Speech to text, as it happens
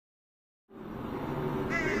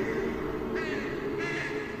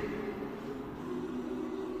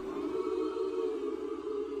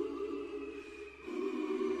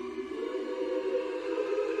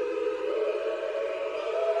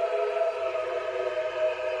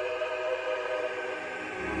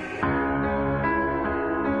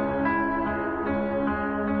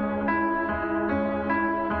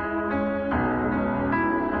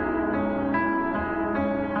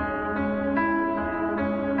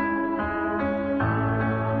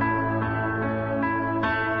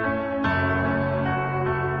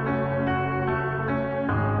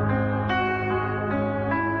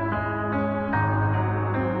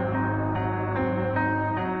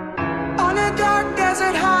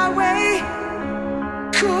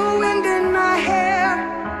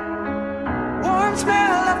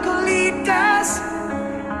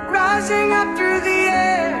rising up through the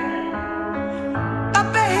air.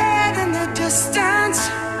 Up ahead in the distance,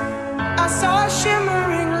 I saw a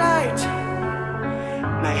shimmering light.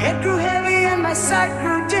 My head grew heavy and my sight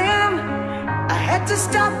grew dim. I had to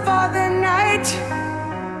stop for the night.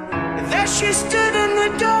 There she stood in the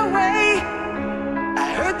doorway.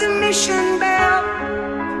 I heard the mission bell,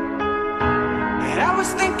 and I was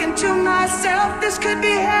thinking to myself, this could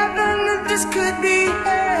be heaven, this could be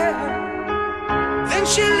hell. Then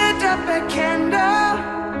she lit up a candle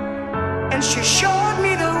and she showed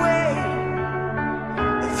me the way.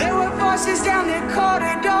 There were voices down the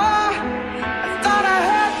corridor. I thought I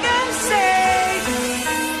heard them say,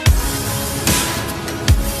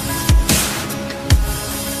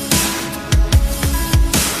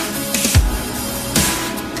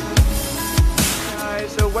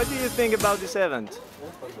 So what do you think about this event?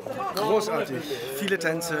 Großartig, viele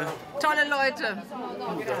Tänze, Tolle Leute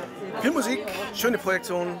viel Musik, schöne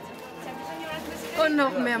Projektionen. und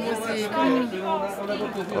noch mehr Musik.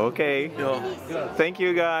 Okay. Ja, Thank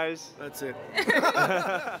you guys. that's it.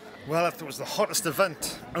 Well, it was the hottest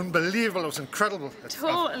event. Unbelievable, it was incredible.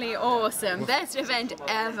 Totally awesome. Best event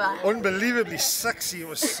ever. Unbelievably sexy. It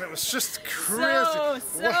was just crazy.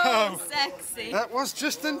 So Wow. sexy. That was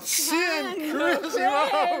just insane. Crazy.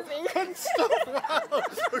 Wow. Couldn't stop. Wow.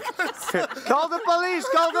 Call the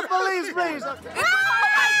police, please.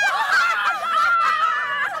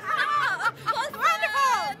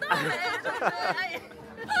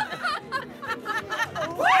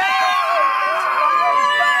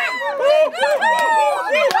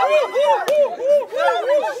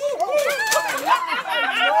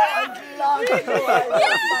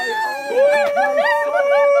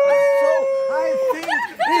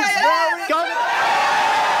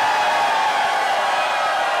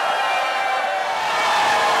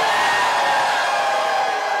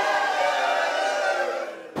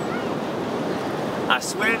 I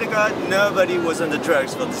swear to God, nobody was on the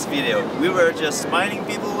drugs for this video. We were just smiling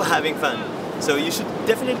people having fun. So you should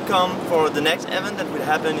definitely come for the next event that will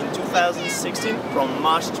happen in 2016 from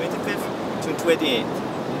March 25th to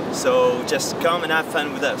 28th. So just come and have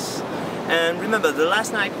fun with us. And remember, the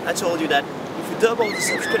last night I told you that if you double the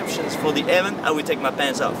subscriptions for the event, I will take my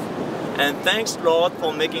pants off. And thanks Lord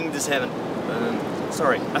for making this event.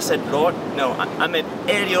 Sorry, I said Lord? No, I meant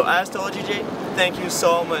Elio Astor DJ. Thank you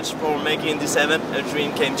so much for making this event a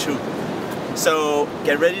dream came true. So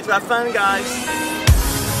get ready to have fun, guys!